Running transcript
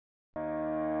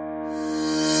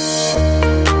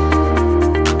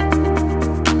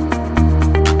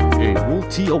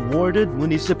awarded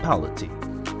municipality,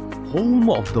 home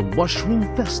of the Mushroom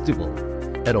Festival,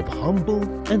 and of humble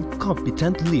and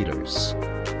competent leaders,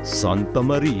 Santa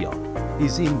Maria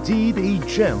is indeed a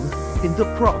gem in the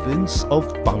province of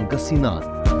Pangasinan.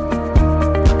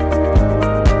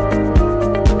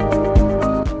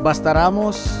 Basta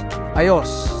Ramos, ayos.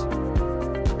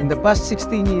 In the past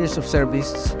 16 years of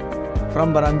service,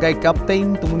 from barangay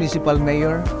captain to municipal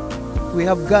mayor, we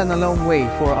have gone a long way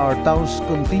for our town's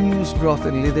continuous growth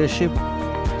in leadership,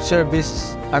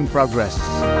 service, and progress.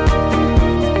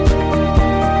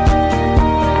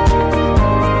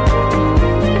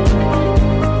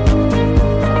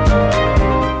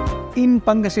 In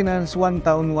Pangasinan's One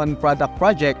Town, One Product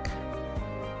project,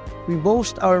 we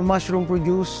boast our mushroom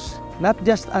produce not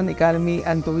just an economy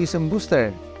and tourism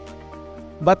booster,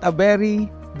 but a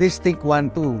very distinct one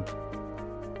too.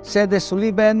 Cedes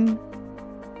Sullivan,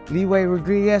 Liway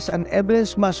Rodriguez, and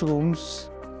Evelyn's Mushrooms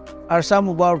are some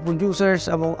of our producers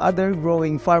among other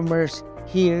growing farmers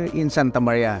here in Santa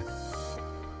Maria.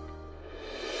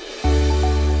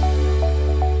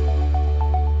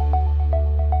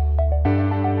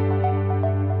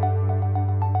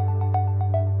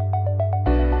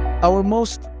 Our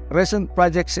most recent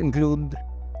projects include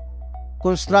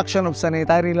construction of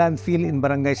sanitary landfill in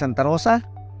Barangay Santa Rosa,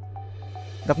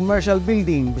 the commercial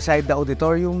building beside the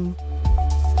auditorium,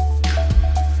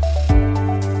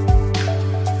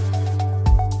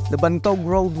 the Bantog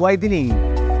Road widening,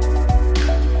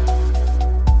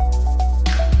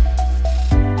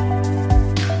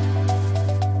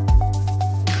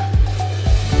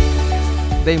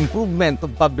 the improvement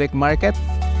of public market,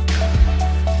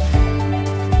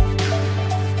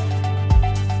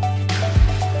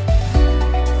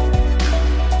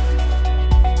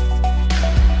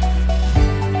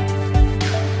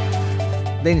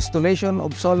 the installation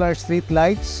of solar street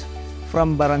lights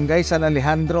from Barangay San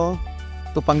Alejandro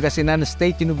to Pangasinan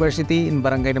State University in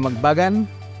Barangay Namagbagan.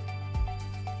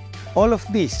 All of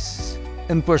this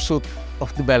in pursuit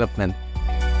of development.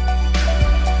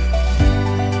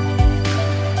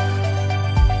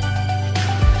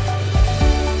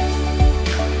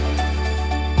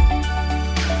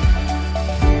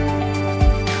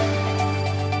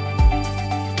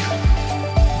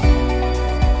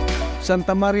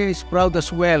 Santa Maria is proud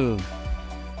as well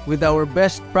with our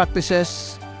best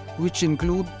practices, which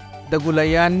include the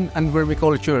gulayan and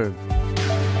vermiculture.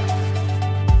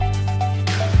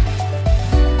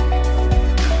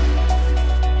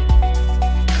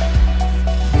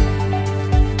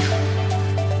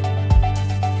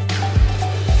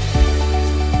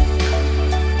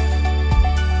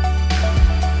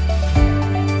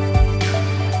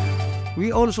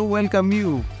 We also welcome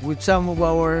you with some of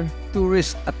our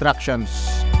tourist attractions.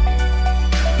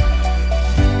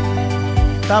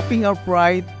 Tapping our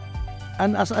pride,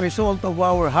 and as a result of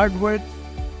our hard work,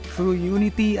 through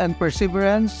unity and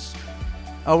perseverance,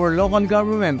 our local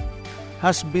government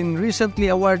has been recently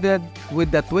awarded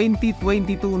with the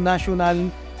 2022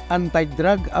 National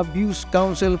Anti-Drug Abuse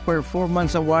Council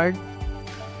Performance Award,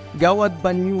 Gawad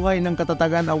Banyuhay ng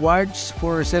Katatagan Awards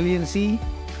for Resiliency,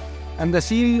 and the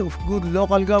Seal of Good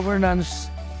Local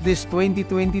Governance this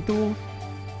 2022,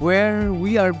 where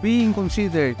we are being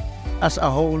considered as a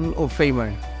Hall of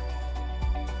Famer.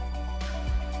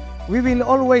 We will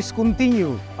always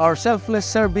continue our selfless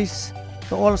service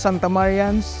to all Santa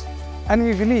Marians, and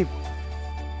we believe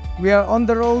we are on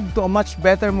the road to a much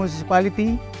better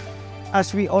municipality.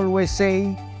 As we always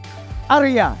say,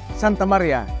 Aria Santa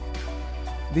Maria.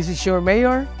 This is your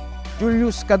Mayor,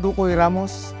 Julius Caducoy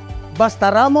Ramos. Basta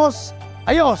Ramos,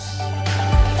 ayos!